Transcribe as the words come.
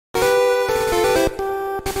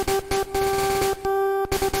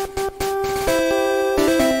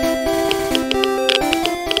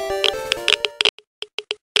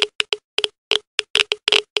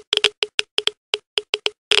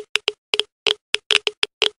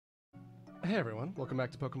Hey everyone, welcome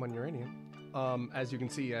back to Pokemon Uranium. As you can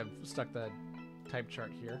see, I've stuck the type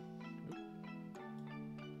chart here. Oop.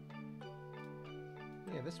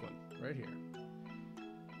 Yeah, this one, right here.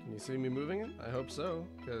 Can you see me moving it? I hope so,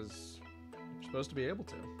 because you're supposed to be able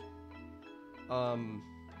to.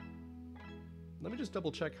 Let me just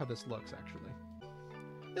double check how this looks, actually.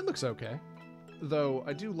 It looks okay, though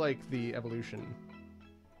I do like the evolution.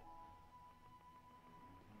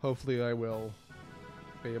 Hopefully I will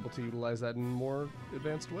be able to utilize that in more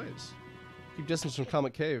advanced ways. Keep distance from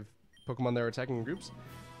Comet Cave. Pokemon there are attacking in groups.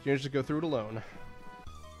 You just go through it alone.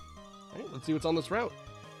 Alright, let's see what's on this route.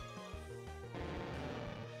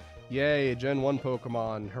 Yay, Gen 1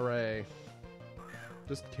 Pokemon. Hooray.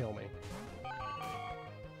 Just kill me.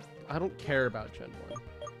 I don't care about Gen 1.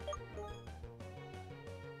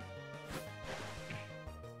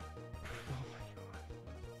 Oh my god.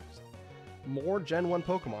 More Gen 1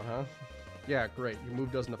 Pokemon, huh? Yeah, great. Your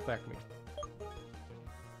move doesn't affect me.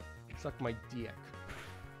 Suck my dick.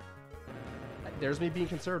 There's me being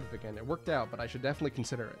conservative again. It worked out, but I should definitely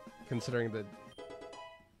consider it, considering the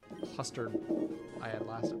cluster I had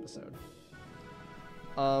last episode.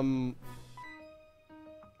 Wow.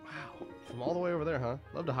 From all the way over there, huh?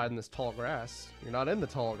 Love to hide in this tall grass. You're not in the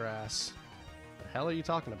tall grass. The hell are you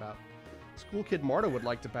talking about? School kid Marta would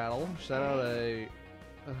like to battle. Sent out a...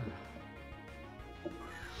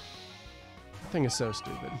 thing is so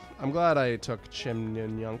stupid. I'm glad I took Chim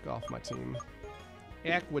Nin Yunk off my team.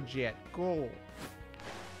 Aquajet, go!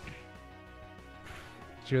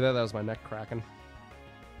 Did you hear that? That was my neck cracking.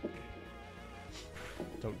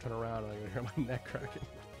 Don't turn around, I'm gonna hear my neck cracking.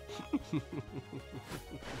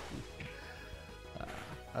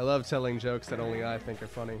 I love telling jokes that only I think are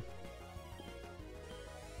funny.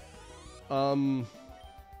 I have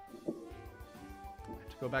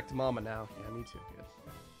to go back to Mama now. Yeah, me too, kid.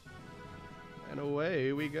 And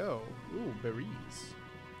away we go. Ooh, berries.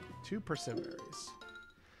 2 Persimmons.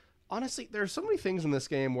 Honestly, there are so many things in this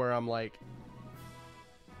game where I'm like,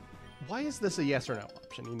 why is this a yes or no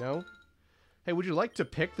option, you know? Hey, would you like to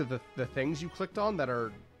pick the things you clicked on that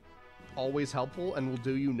are always helpful and will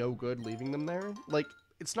do you no good leaving them there? Like,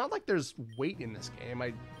 it's not like there's weight in this game.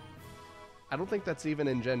 I don't think that's even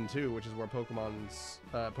in Gen 2, which is where Pokemon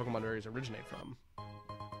berries originate from.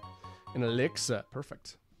 An elixir.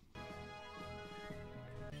 Perfect.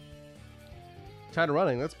 Tired of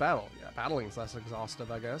running, let's battle. Yeah, battling's less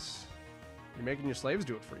exhaustive, I guess. You're making your slaves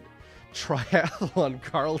do it for you. Triathlon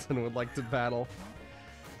Carlton would like to battle.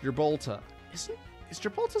 Gerbolta. Is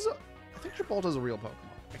Gerbolta's a... I think Gerbolta's a real Pokemon.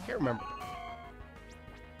 I can't remember.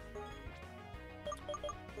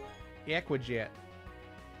 Aquajet.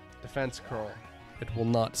 Defense Curl. It will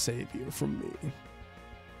not save you from me.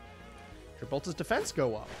 Gerbolta's defense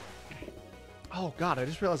go up. Oh god, I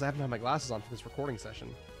just realized I haven't had my glasses on for this recording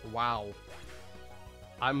session. Wow.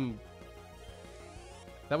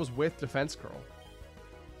 That was with Defense Curl.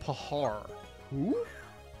 Pahar. Who?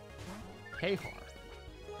 Pahar.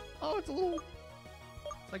 Oh, it's a little...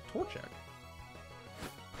 It's like Torchic.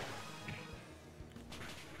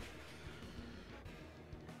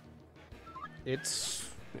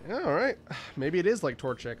 It's... Yeah, alright. Maybe it is like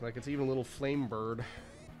Torchic. Like, it's even a little flame bird.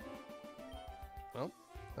 Well,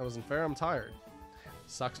 that wasn't fair. I'm tired.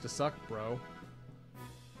 Sucks to suck, bro.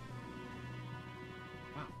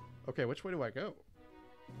 Okay, which way do I go?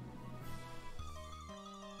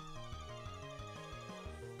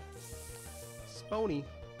 Spony.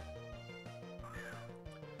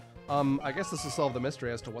 I guess this will solve the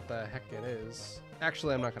mystery as to what the heck it is.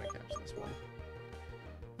 Actually, I'm not gonna catch this one.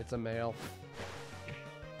 It's a male.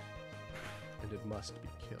 And it must be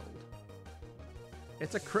killed.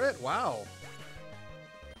 It's a crit, wow!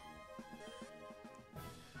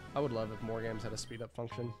 I would love if more games had a speed up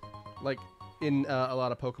function. Like, in a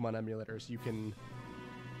lot of Pokemon emulators, you can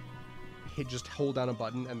just hold down a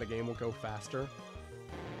button and the game will go faster.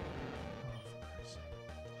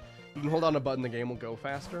 You can hold down a button, the game will go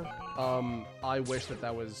faster. I wish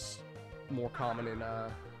that was more common in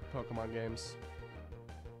Pokemon games.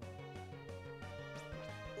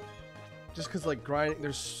 Just because, like, grinding,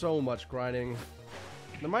 there's so much grinding.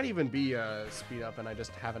 There might even be a speed up and I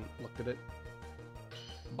just haven't looked at it.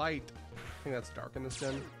 Bite. I think that's dark in this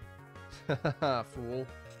gen. Fool.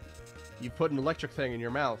 You put an electric thing in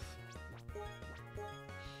your mouth.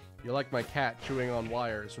 You're like my cat chewing on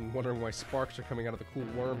wires and wondering why sparks are coming out of the cool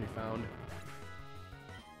worm he found.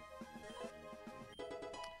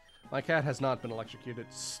 My cat has not been electrocuted.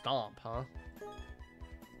 Stomp, huh?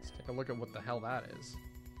 Let's take a look at what the hell that is.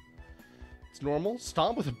 It's normal.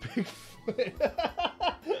 Stomp with a big foot.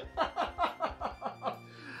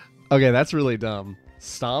 Okay, that's really dumb.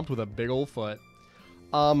 Stomped with a big old foot.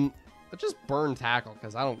 Let's just burn tackle,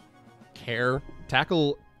 because I don't care.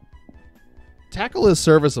 Tackle is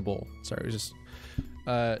serviceable. Sorry, I was just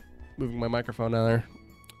moving my microphone down there.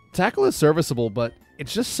 Tackle is serviceable, but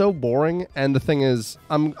it's just so boring. And the thing is,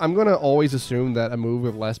 I'm gonna always assume that a move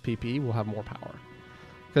with less PP will have more power,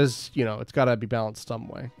 because you know it's gotta be balanced some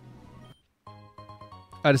way.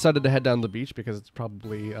 I decided to head down to the beach because it's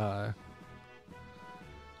probably a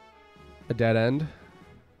dead end.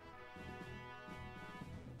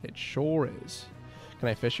 It sure is. Can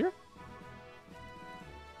I fish here?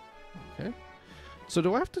 Okay. So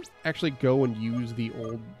do I have to actually go and use the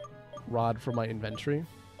old rod for my inventory?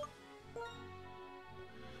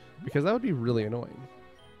 Because that would be really annoying.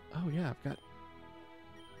 Oh yeah, I've got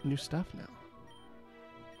new stuff now.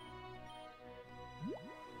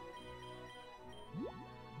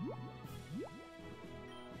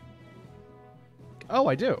 Oh,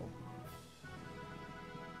 I do.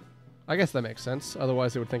 I guess that makes sense.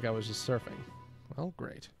 Otherwise, they would think I was just surfing. Well,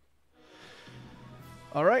 great.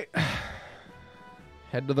 All right.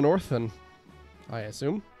 Head to the north, then, I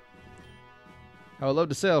assume. I would love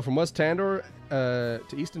to sail from West Tandor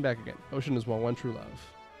to East and back again. Ocean is my one true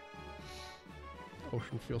love.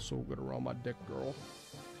 Ocean feels so good around my dick, girl.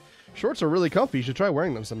 Shorts are really comfy. You should try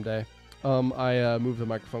wearing them someday. I moved the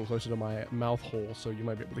microphone closer to my mouth hole, so you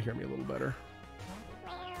might be able to hear me a little better.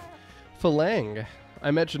 Phalang.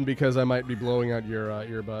 I mentioned because I might be blowing out your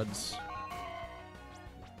earbuds.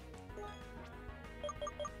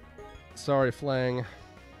 Sorry, Flang.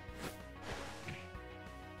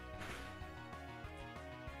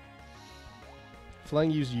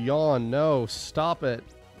 Flang used yawn. No, stop it.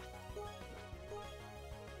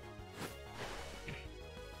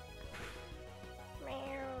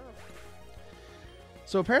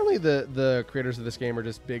 So apparently the creators of this game are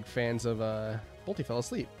just big fans of Bolty fell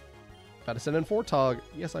asleep. Gotta send in Fortog.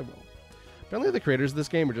 Yes, I will. Apparently the creators of this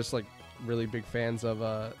game are just like really big fans of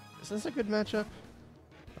is this a good matchup?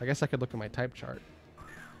 I guess I could look at my type chart.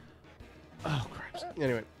 Oh crap.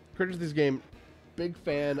 Anyway, creators of this game, big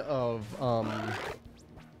fan of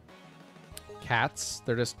cats.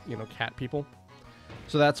 They're just, you know, cat people.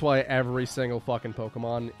 So that's why every single fucking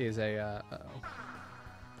Pokemon is a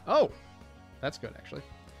oh, that's good actually.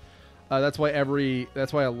 That's why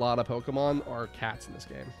a lot of Pokemon are cats in this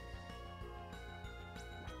game.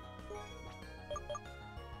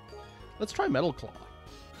 Let's try Metal Claw.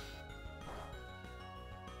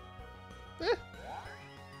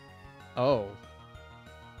 Oh.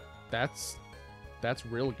 That's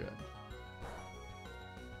real good.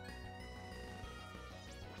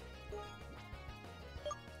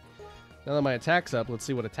 Now that my attack's up, let's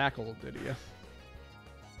see what a tackle will do to you.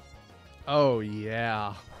 Oh,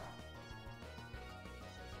 yeah.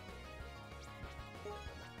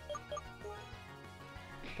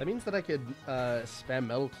 That means that I could spam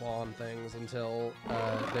Metal Claw on things until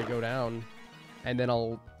they go down, and then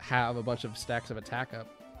I'll have a bunch of stacks of attack up.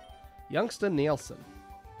 Youngster Nielsen.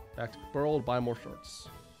 Back to Burl, buy more shorts.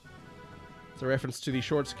 It's a reference to the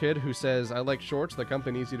shorts kid who says, I like shorts, the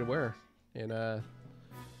company easy to wear. In a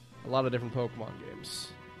lot of different Pokemon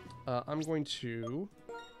games. I'm going to...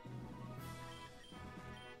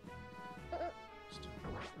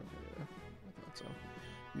 So.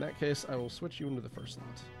 In that case, I will switch you into the first slot.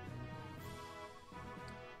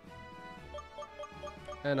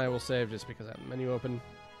 And I will save just because I have the menu open.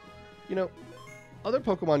 You know, other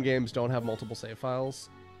Pokemon games don't have multiple save files.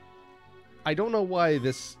 I don't know why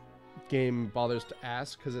this game bothers to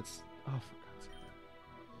ask, because it's... Oh, for God's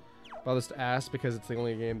sake. Bothers to ask because it's the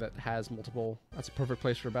only game that has multiple... That's a perfect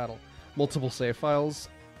place for battle. Multiple save files.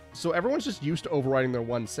 So everyone's just used to overriding their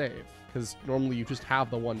one save, because normally you just have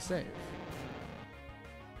the one save.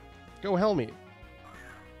 Go Helmy.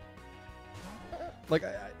 Like,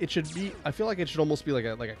 it should be... I feel like it should almost be like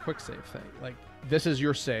a quick save thing. Like, this is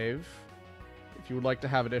your save. If you would like to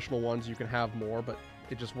have additional ones, you can have more, but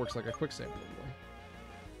it just works like a quick save normally.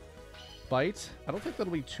 Bite. I don't think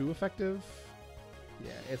that'll be too effective.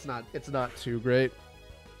 Yeah, it's not too great.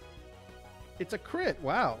 It's a crit.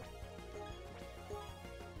 Wow.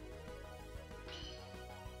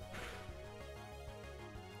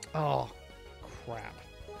 Oh, crap.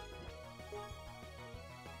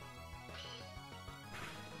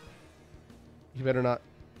 You better not...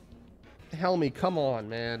 Helmy, come on,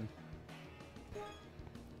 man.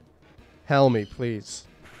 Helmy, please.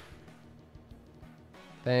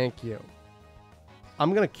 Thank you.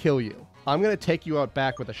 I'm gonna kill you. I'm gonna take you out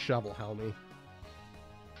back with a shovel, Helmy.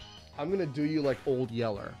 I'm gonna do you like Old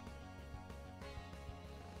Yeller.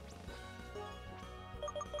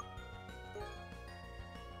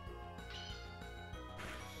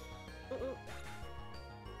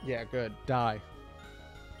 Yeah, good. Die.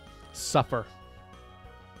 Suffer.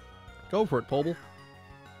 Go for it, Pobble.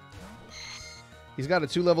 He's got a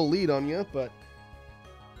 2-level lead on you, but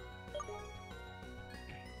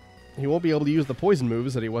he won't be able to use the poison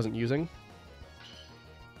moves that he wasn't using.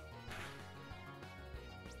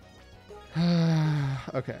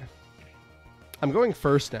 Okay. I'm going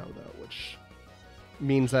first now, though, which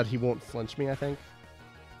means that he won't flinch me, I think.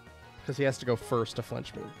 Because he has to go first to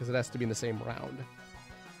flinch me, because it has to be in the same round.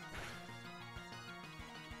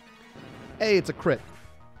 Hey, it's a crit.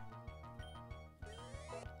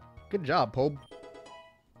 Good job, Pob.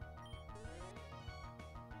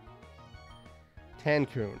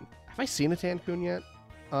 Tancoon. Have I seen a Tancoon yet?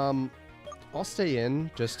 I'll stay in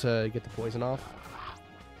just to get the poison off.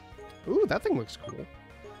 Ooh, that thing looks cool.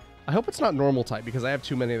 I hope it's not normal type because I have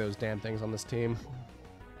too many of those damn things on this team.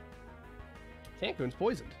 Tancoon's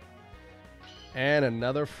poisoned. And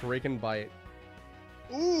another freaking bite.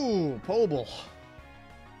 Ooh, Pobble.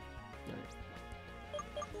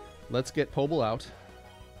 Let's get Pobble out.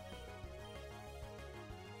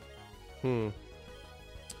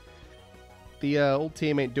 The old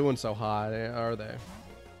team ain't doing so hot, are they?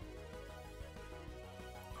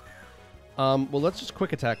 Well, let's just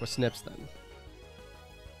quick attack with Snips then.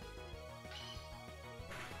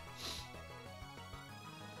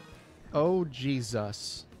 Oh,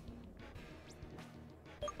 Jesus.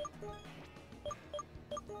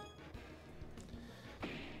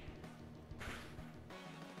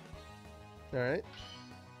 Alright.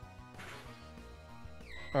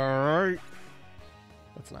 Alright.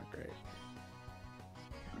 That's not great.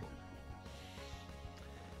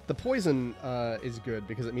 The poison is good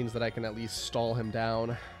because it means that I can at least stall him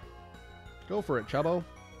down. Go for it, Chubbo.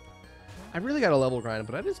 I really got to level grind,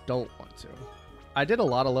 but I just don't want to. I did a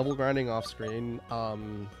lot of level grinding off screen. I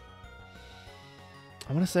want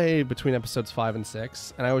to say between episodes 5 and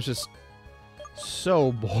 6, and I was just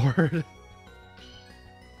so bored.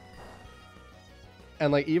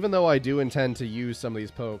 And like, even though I do intend to use some of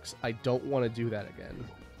these pokes, I don't want to do that again.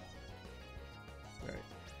 All right.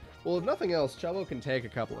 Well, if nothing else, Chubbo can take a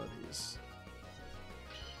couple of these.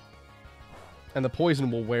 And the poison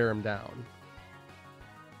will wear him down.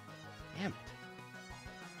 Damn it.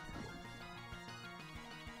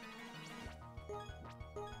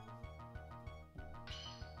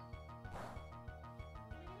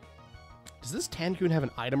 Does this Tancoon have an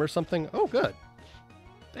item or something? Oh, good.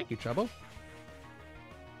 Thank you, Chubbo.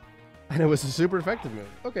 And it was a super effective move.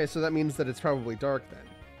 Okay, so that means that it's probably dark then.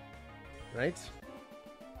 Right?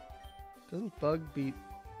 Doesn't Bug beat...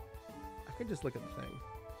 I could just look at the thing.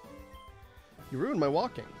 You ruined my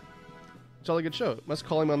walking. Jolly good show. Must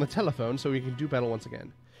call him on the telephone so we can do battle once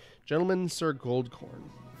again. Gentleman Sir Goldcorn.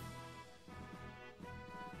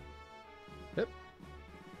 Yep.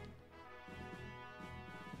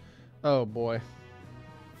 Oh boy.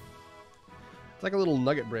 It's like a little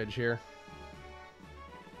nugget bridge here.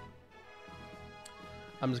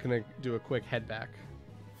 I'm just going to do a quick head back.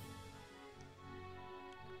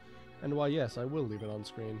 And why, yes, I will leave it on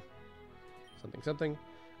screen. Something, something.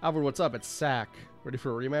 Alfred, what's up? It's Sack. Ready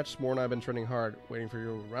for a rematch? S'more and I have been training hard, waiting for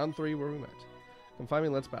you. Round 3 where we met. Come find me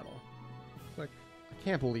and let's battle. Like, I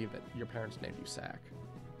can't believe that your parents named you Sack.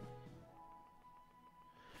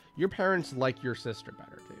 Your parents like your sister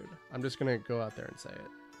better, dude. I'm just going to go out there and say it.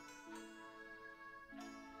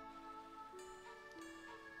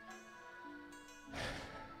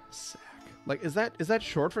 Sack. Like, is that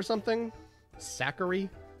short for something? Sackery?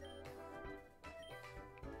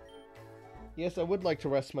 Yes, I would like to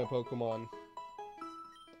rest my Pokemon.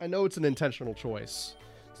 I know it's an intentional choice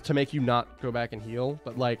to make you not go back and heal,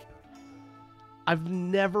 but like, I've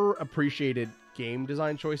never appreciated game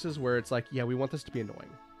design choices where it's like, yeah, we want this to be annoying.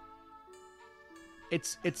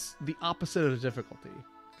 It's the opposite of the difficulty.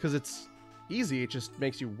 Because it's easy, it just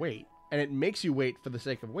makes you wait. And it makes you wait for the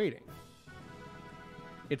sake of waiting.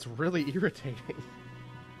 It's really irritating.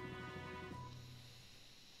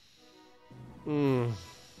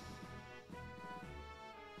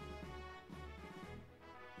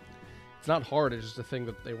 It's not hard, it's just a thing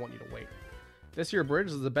that they want you to wait. This here bridge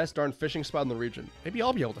is the best darn fishing spot in the region. Maybe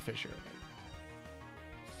I'll be able to fish here again.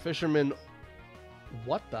 Fisherman...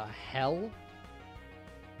 What the hell?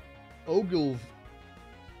 Ogilvy?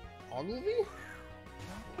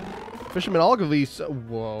 Fisherman Ogilvy...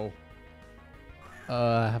 Whoa.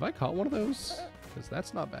 Have I caught one of those? Because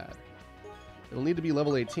that's not bad. It'll need to be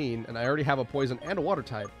level 18, and I already have a poison and a water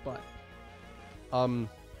type, but...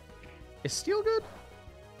 Is steel good?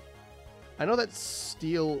 I know that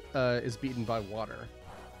steel is beaten by water.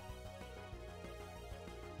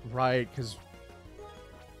 Right, because...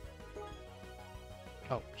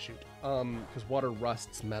 Oh, shoot. Because water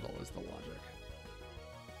rusts metal is the logic.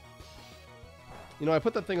 You know, I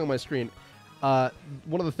put that thing on my screen.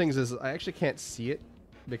 One of the things is I actually can't see it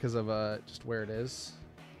because of just where it is.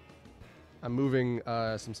 I'm moving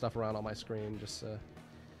some stuff around on my screen just so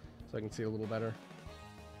I can see it a little better.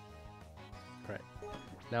 All right.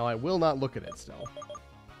 Now I will not look at it still.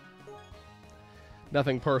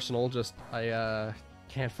 Nothing personal, just I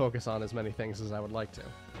can't focus on as many things as I would like to.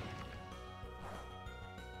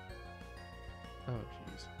 Oh,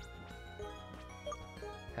 jeez.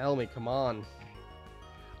 Hell me, come on.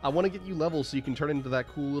 I want to get you levels so you can turn into that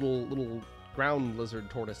cool little ground lizard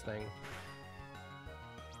tortoise thing.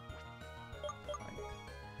 Fine.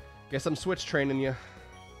 Guess I'm switch training you.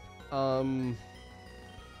 Multi.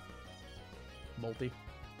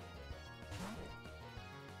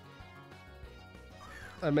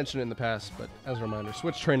 I mentioned it in the past, but as a reminder,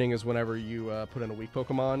 switch training is whenever you put in a weak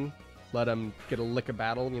Pokemon, let them get a lick of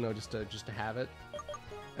battle, you know, just to have it,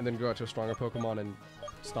 and then go out to a stronger Pokemon and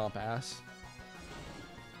stomp ass.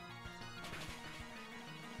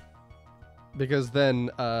 Because then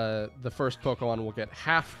the first Pokemon will get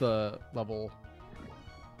half the level,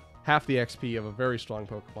 half the XP of a very strong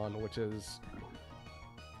Pokemon, which is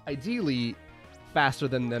ideally faster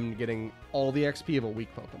than them getting all the XP of a weak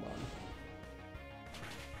Pokemon.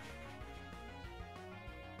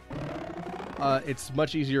 It's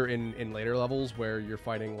much easier in later levels where you're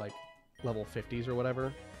fighting like level 50s or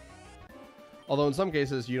whatever. Although in some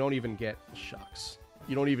cases you don't even get shucks.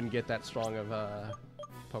 You don't even get that strong of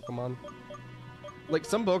Pokemon. Like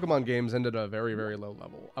some Pokemon games end at a very, very low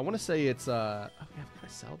level. I want to say it's oh yeah, can I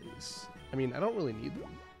sell these? I mean, I don't really need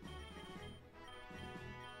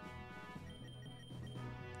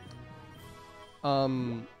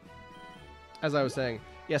them. As I was saying,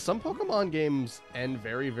 yeah, some Pokemon games end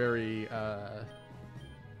very, very,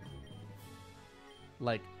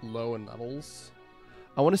 like, low in levels.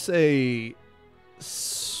 I want to say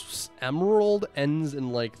Emerald ends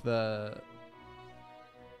in, like, the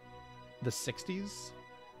 60s.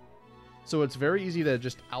 So it's very easy to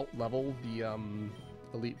just out-level the,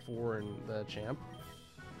 Elite Four and the Champ.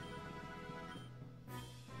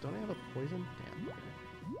 Don't I have a poison? Damn.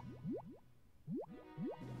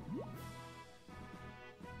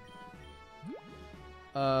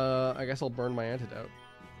 I guess I'll burn my antidote.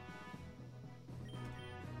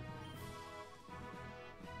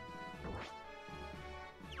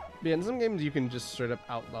 But yeah, in some games you can just straight up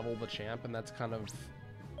out-level the champ, and that's kind of...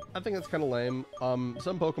 I think that's kind of lame.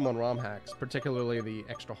 Some Pokemon ROM hacks, particularly the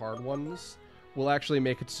extra hard ones, will actually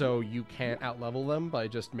make it so you can't out-level them by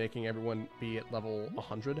just making everyone be at level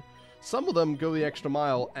 100. Some of them go the extra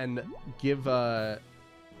mile and give,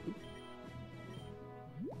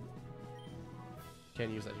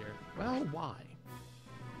 Can't use that here. Well, why?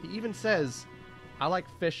 He even says, I like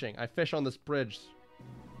fishing. I fish on this bridge.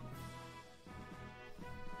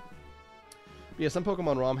 But yeah, some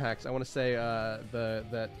Pokemon ROM hacks, I want to say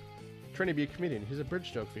that trying to be a comedian. Here's a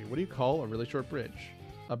bridge joke for you. What do you call a really short bridge?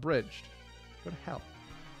 Abridged. Go to hell.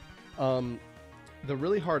 The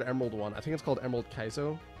really hard Emerald one, I think it's called Emerald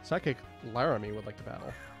Kaizo. Psychic Laramie would like to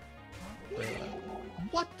battle.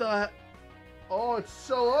 What the? Oh, it's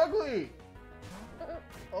so ugly!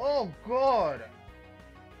 Oh, God!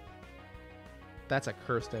 That's a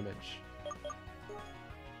cursed image.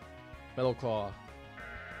 Metal Claw.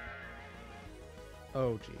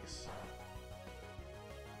 Oh, jeez.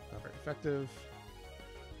 Not very effective.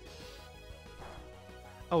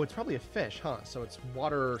 Oh, it's probably a fish, huh? So it's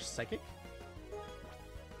water psychic?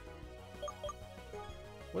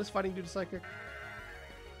 What does fighting do to psychic?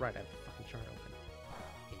 Right, I have the fucking chart open.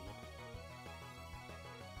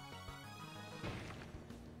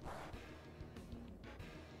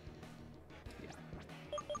 Idiot. Yeah.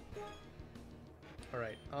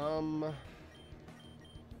 Alright,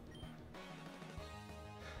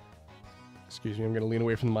 excuse me, I'm gonna lean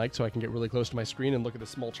away from the mic so I can get really close to my screen and look at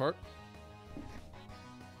this small chart.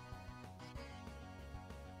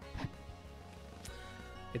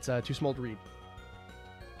 It's too small to read.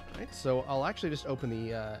 Alright, so I'll actually just open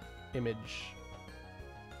the image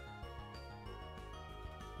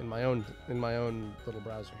in my own little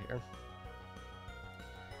browser here.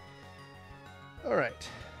 Alright.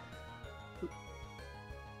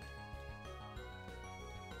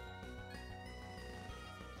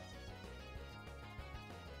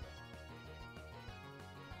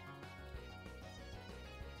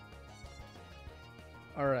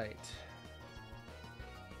 Alright.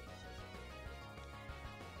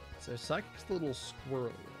 So Psychic's the little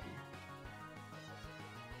squirrely one.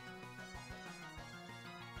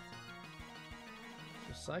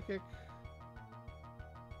 So Psychic...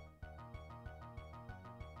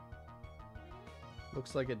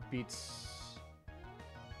 looks like it beats...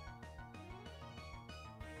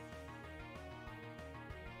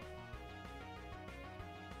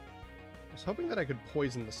 was hoping that I could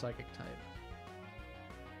poison the psychic type.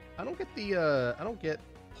 I don't get the, I don't get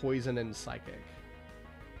poison and psychic.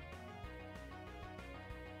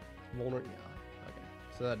 Yeah, okay.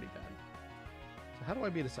 So that'd be bad. So how do I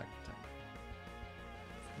beat a psychic type?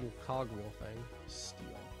 Little cogwheel thing. Steel.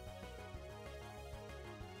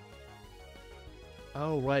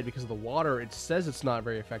 Oh, right, because of the water, it says it's not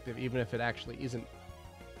very effective, even if it actually isn't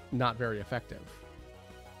not very effective.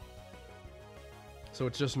 So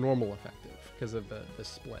it's just normal effective because of the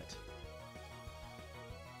split.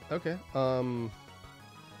 Okay,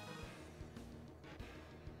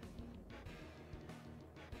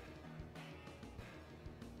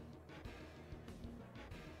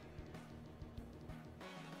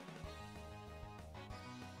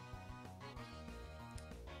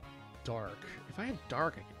 dark. If I had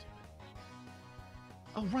dark, I could do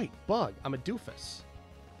it. Oh, right, bug. I'm a doofus.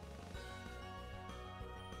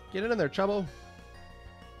 Get in there, Chubbo.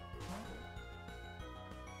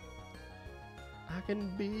 I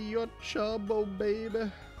can be your Chubbo,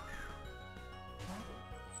 baby.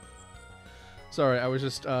 Sorry, I was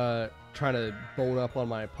just trying to bone up on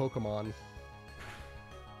my Pokemon.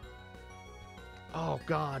 Oh,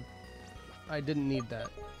 God. I didn't need that.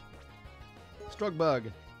 Strug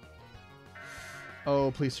bug.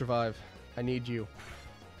 Oh, please survive. I need you.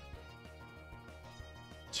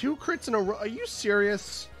 2 crits in a row. Are you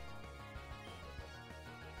serious?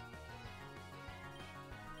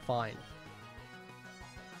 Fine.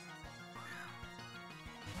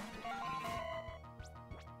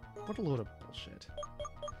 What a load of bullshit.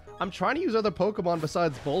 I'm trying to use other Pokemon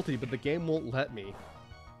besides Bolty, but the game won't let me.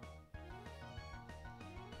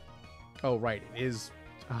 Oh, right. It is...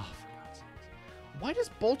 Oh, for God's sake. Why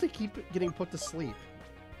does Bolty keep getting put to sleep?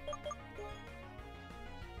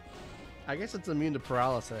 I guess it's immune to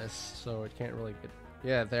paralysis, so it can't really get...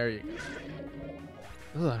 Yeah, there you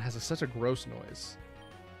go. Ugh, it has such a gross noise.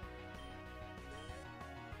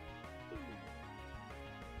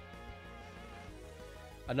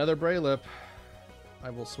 Another Braylip. I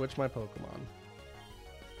will switch my Pokemon.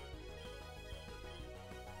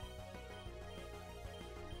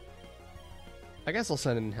 I guess I'll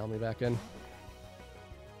send in Helmy back in.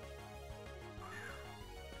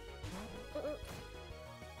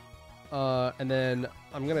 And then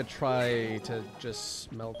I'm gonna try to just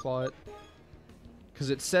Smell Claw it.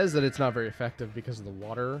 Because it says that it's not very effective because of the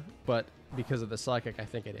water, but because of the Psychic, I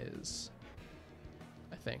think it is.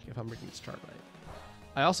 I think, if I'm reading this chart right.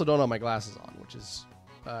 I also don't have my glasses on, which is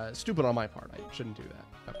stupid on my part. I shouldn't do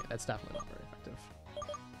that. Okay, that's definitely not very effective.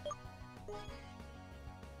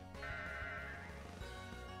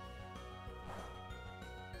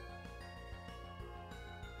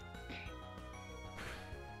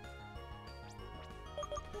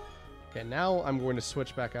 Okay, now I'm going to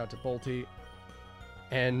switch back out to Bolty.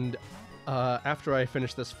 And after I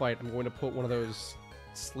finish this fight, I'm going to put one of those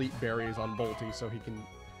sleep berries on Bolty so he can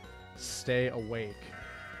stay awake.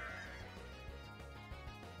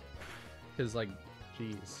 Because, like,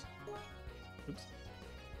 jeez. Oops.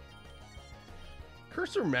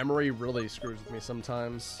 Cursor memory really screws with me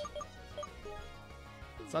sometimes.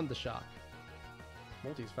 Sun the shock.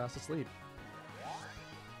 Bolty's fast asleep.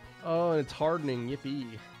 Oh, and it's hardening.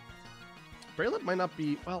 Yippee. Braylip might not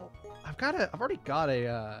be... Well, I've already got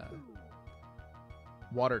a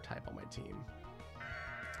water type on my team.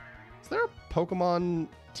 Is there a Pokemon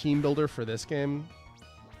team builder for this game?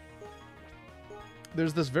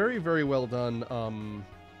 There's this very, very well done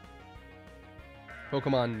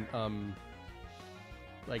Pokemon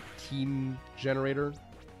like team generator,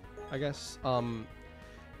 I guess.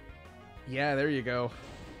 Yeah, there you go.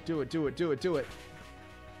 Do it, do it, do it, do it.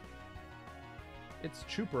 It's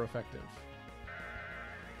super effective.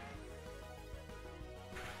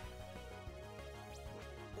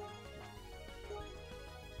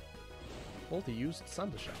 Bolty used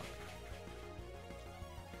Sun to Shock.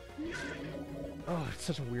 Oh, it's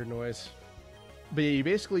such a weird noise. But yeah, you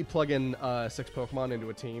basically plug in 6 Pokemon into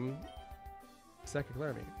a team. Psychic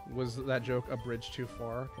Laramie. Was that joke a bridge too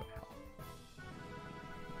far? What the hell?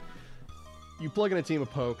 You plug in a team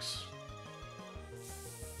of Pokes.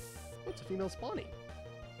 What's a female Spawny?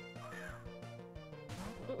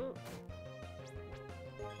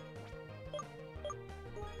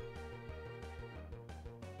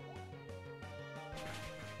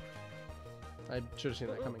 I should have seen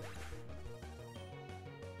that coming.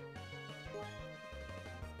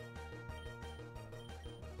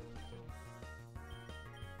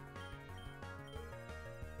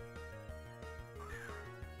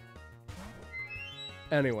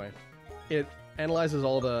 Anyway, it analyzes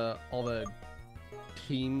all the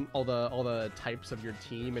team, all the types of your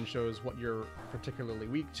team, and shows what you're particularly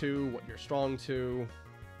weak to, what you're strong to.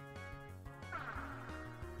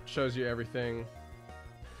 Shows you everything.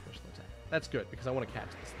 Special attack. That's good because I want to catch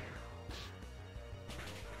this thing.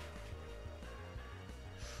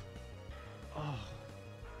 Oh,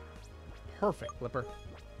 perfect, Flipper.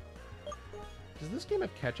 Does this game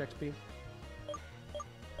have catch XP?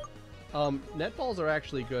 Netballs are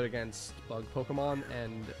actually good against bug Pokemon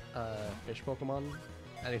and fish Pokemon.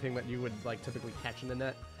 Anything that you would like typically catch in the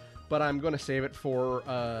net. But I'm going to save it for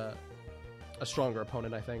a stronger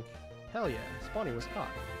opponent, I think. Hell yeah, Spawny was caught.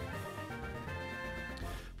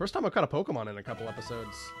 First time I've caught a Pokemon in a couple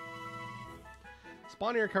episodes.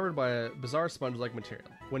 Spawny are covered by a bizarre sponge-like material.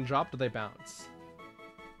 When dropped, they bounce.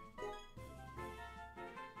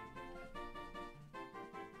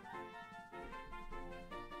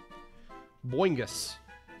 Boingus.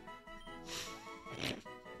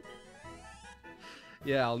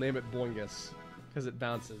 Yeah, I'll name it Boingus, because it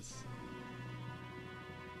bounces.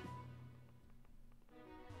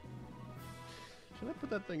 Should I put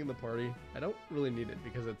that thing in the party? I don't really need it,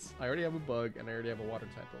 because I already have a bug, and I already have a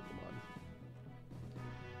water-type Pokemon.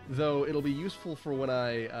 Though, it'll be useful for when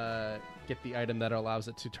I get the item that allows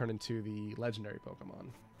it to turn into the legendary Pokemon.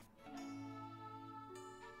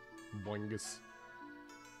 Boingus.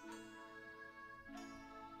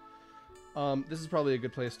 This is probably a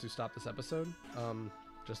good place to stop this episode,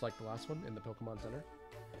 just like the last one in the Pokemon Center.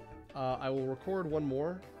 I will record one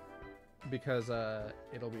more because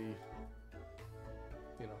it'll be,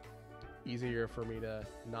 you know, easier for me to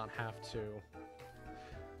not have to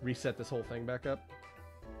reset this whole thing back up.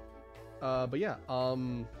 But yeah, I'll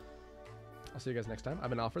see you guys next time. I've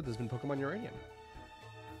been Alfred. This has been Pokemon Uranium.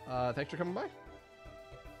 Thanks for coming by.